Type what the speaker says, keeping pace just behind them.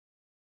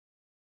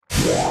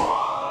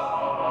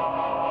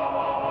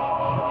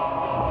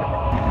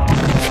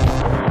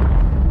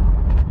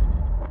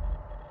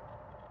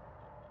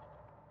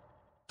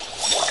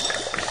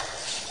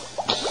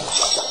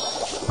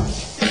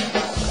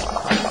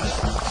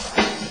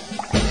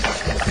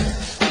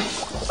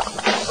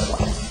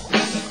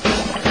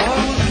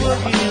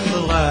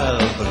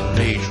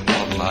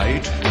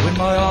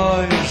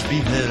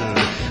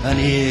An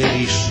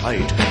eerie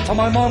sight, for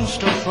my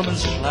monster from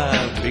his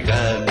slab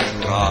began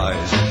to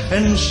rise,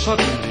 and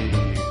suddenly,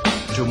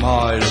 to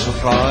my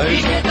surprise,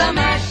 he did the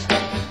mash.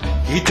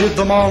 He did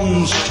the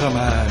monster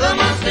mash. The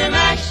monster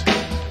mash.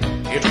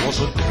 It was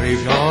a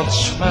graveyard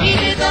smash. He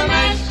did the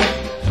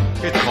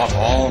mash. It caught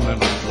on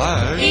in a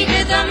flash. He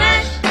did the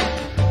mash.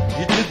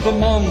 He did the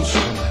monster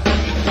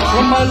mash.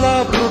 From my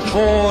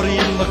laboratory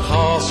in the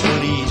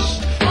castle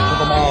east to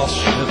the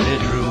master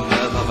bedroom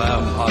where the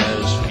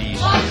vampires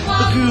feast.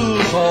 The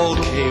ghouls all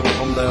came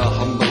from their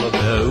humble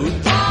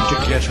abode to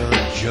get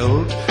a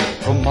jolt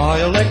from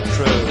my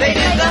electrode. They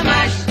did the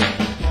mash.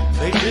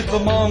 They did the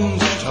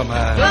monster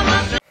mash. The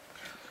monster.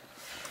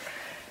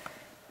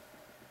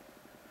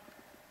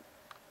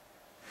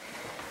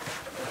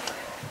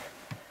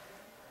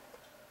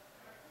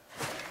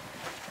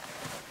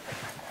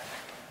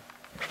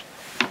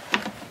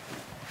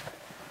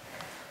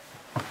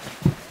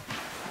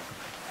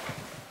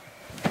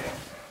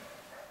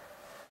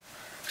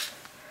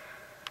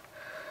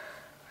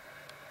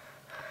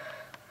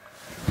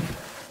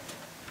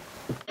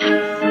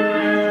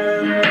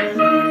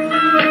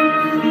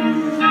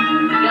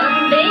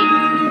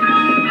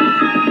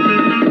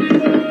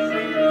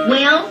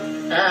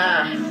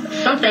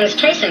 Something's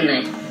chasing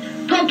me.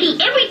 Pokey,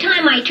 every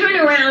time I turn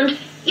around,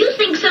 you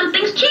think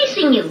something's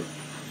chasing you.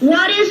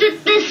 What is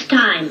it this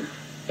time?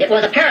 It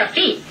was a pair of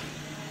feet,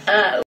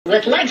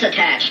 with legs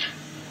attached.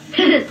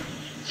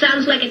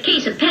 Sounds like a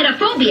case of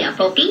pedophobia,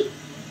 Pokey.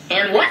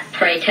 And what,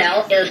 pray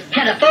tell, is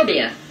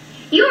pedophobia?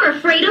 You're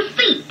afraid of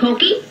feet,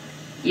 Pokey.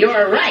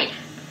 You're right.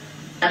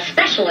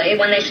 Especially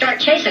when they start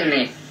chasing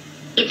me.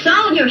 It's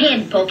all in your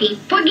head, Pokey.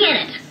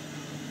 Forget it.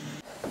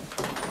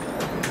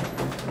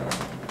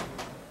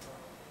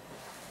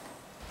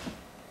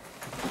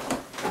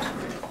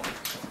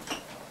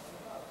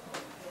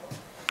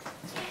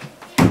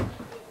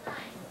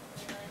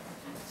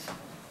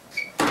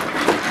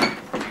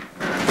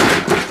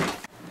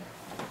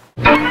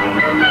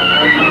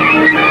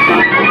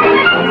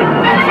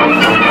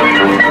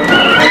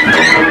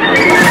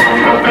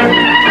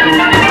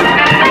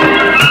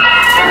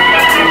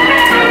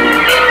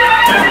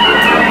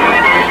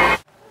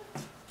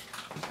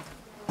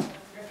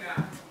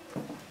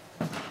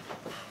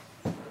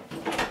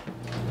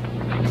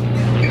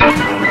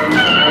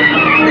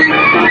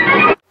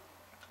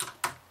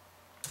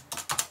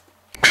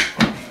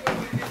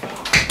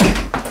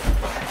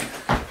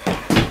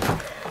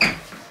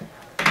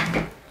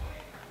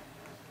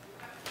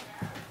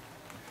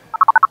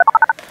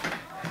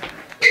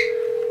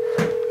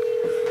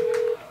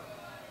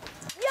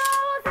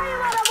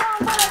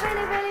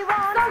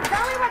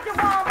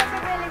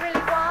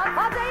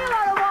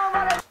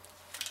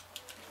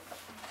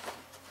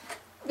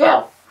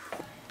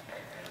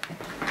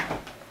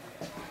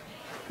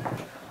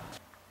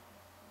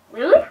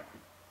 Really?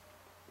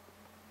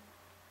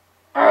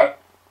 Alright,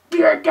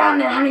 be right down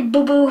there, honey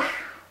boo boo.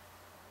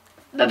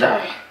 Bye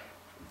bye.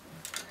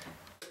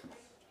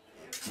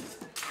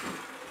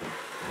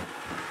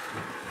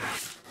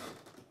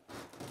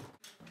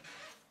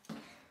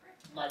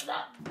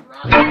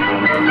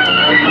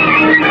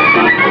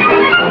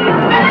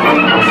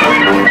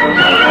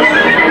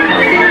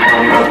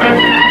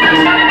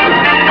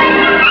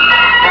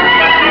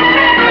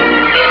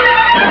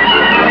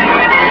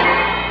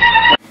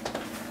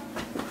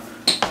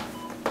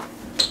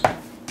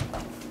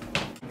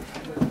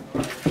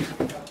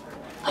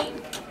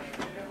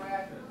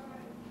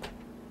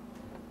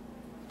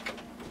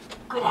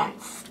 Good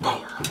and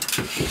stale.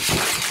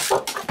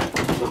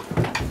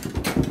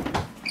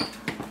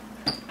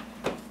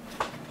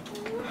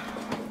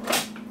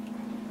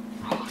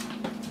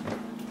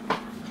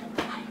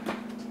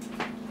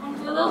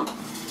 Little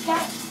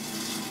cat,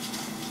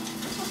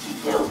 what you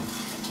do?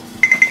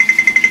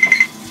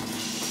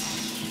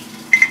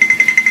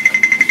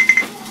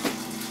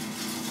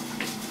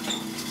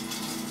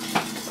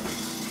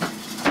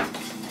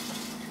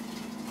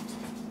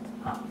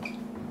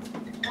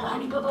 Oh,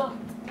 honey boo boo.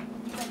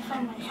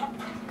 Find my hat.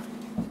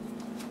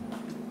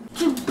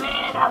 Too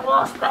bad I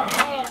lost the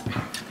hat.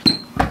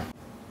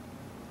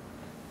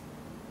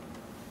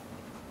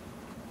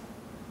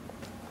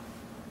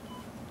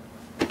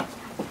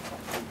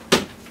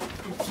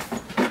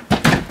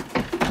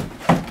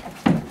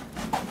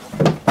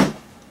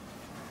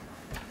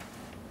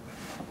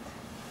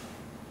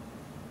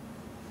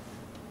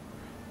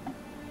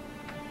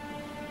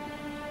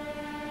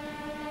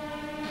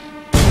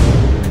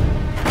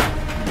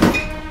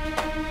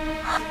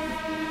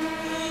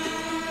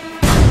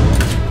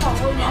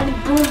 Honey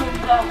Boo Boo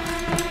go.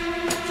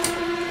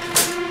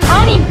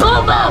 Honey Boo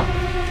Boo!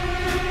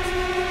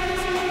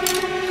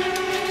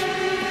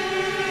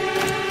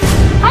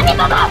 Honey Boo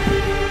go, go!